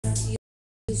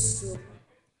Isso.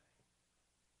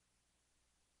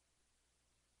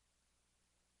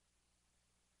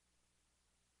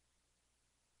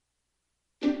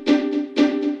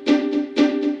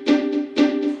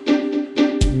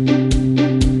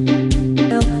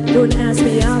 Don't ask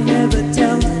me, I'll never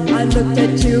tell. I looked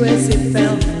at you as it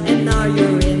fell, and now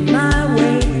you're in my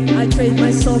way. I trade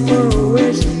my soul for a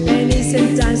wish, pennies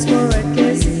and dimes for a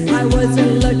kiss. I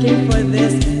wasn't looking for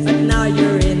this, but now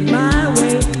you're in my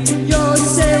way. Your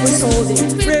hair was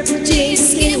holding, ripped jeans,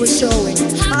 skin was showing.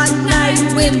 Hot night,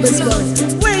 wind was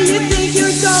blowing. Where you think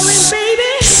you're going,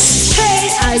 baby? Hey,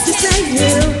 I just met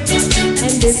you,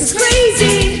 and this is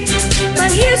crazy,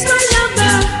 but here's my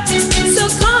number, so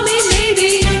call me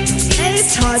maybe.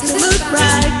 It's hard to look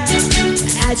right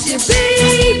at you,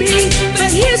 baby,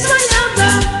 but here's my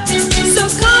number, so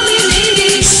call me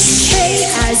maybe. Hey,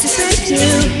 I just met you,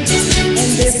 and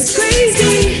this is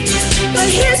crazy, but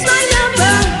here's my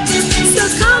number, so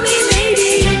call me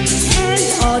maybe. And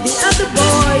all the other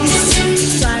boys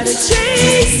try to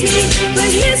chase me, but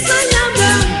here's my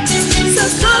number, so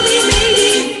call me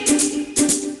maybe.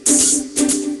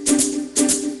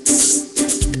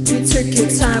 You took your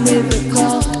time with the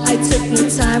call, I took no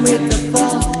time with the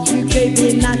fall. You gave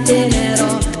me nothing at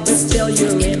all, but still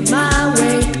you're in my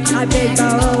way. I beg,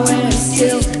 borrow, and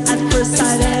steal. At first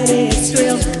sight, I didn't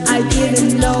thrill. I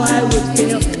didn't know I would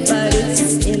feel, but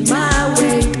it's in my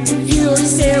way. Your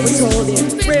hair was holding,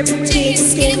 ripped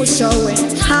jeans, skin was showing.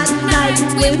 Hot night,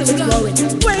 wind was blowing.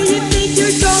 Where you think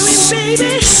you're going,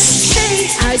 baby? Hey,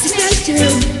 I just met you,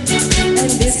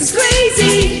 and this is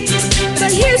crazy,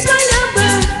 but here's my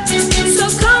number, so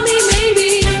call me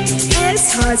maybe.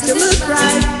 It's hard to look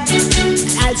right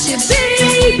at you,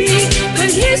 baby, but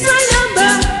here's my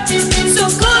number, so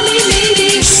call me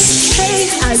maybe. Hey,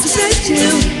 I just met you,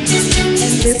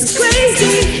 and this is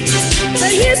crazy,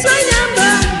 but here's my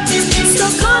number, so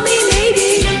call me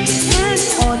maybe. And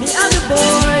all the other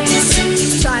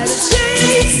boys try to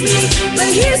chase me, but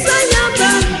here's my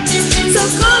number, so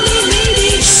call me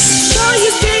maybe. So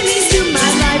you came into my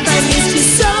life, I missed you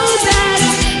so bad,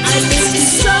 I missed you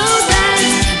so bad,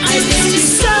 I missed you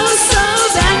so, so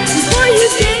bad. Before you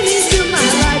came into my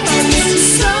life, I missed you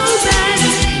so bad,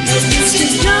 and you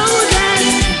should know that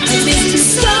I missed you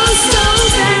so, so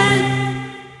bad.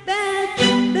 Bad,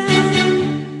 bad,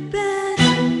 bad, bad.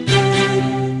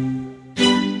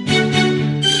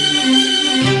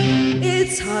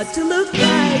 It's hard to look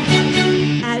right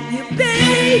at you,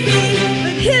 baby,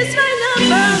 but here's my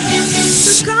number,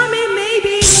 so call me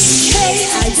maybe. Hey,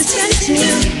 I just met you,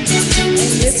 and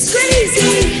it's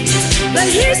crazy, but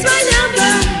here's my number.